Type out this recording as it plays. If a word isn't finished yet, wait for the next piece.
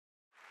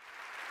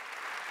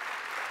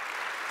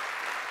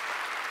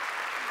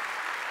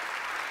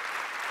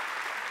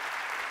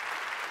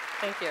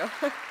Thank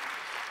you.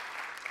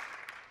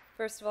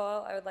 First of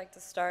all, I would like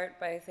to start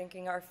by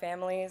thanking our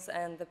families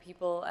and the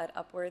people at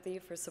Upworthy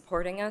for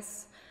supporting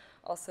us.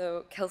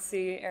 Also,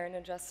 Kelsey, Aaron,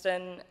 and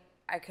Justin,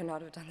 I could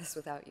not have done this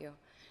without you.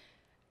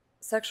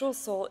 Sexual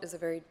assault is a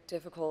very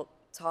difficult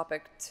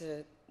topic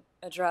to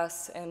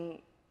address, and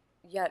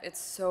yet it's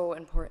so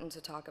important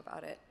to talk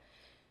about it.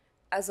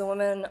 As a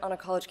woman on a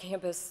college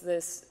campus,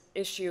 this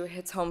issue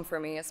hits home for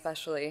me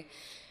especially,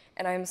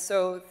 and I'm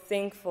so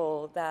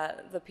thankful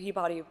that the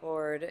Peabody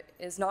board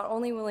is not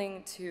only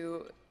willing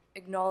to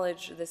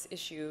acknowledge this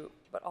issue,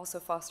 but also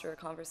foster a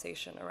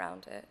conversation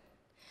around it.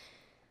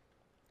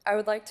 I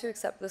would like to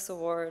accept this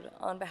award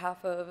on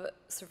behalf of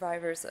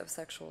survivors of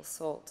sexual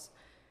assault.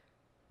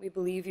 We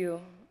believe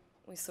you,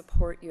 we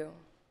support you,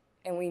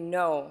 and we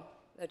know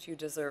that you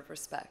deserve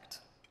respect.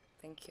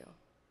 Thank you.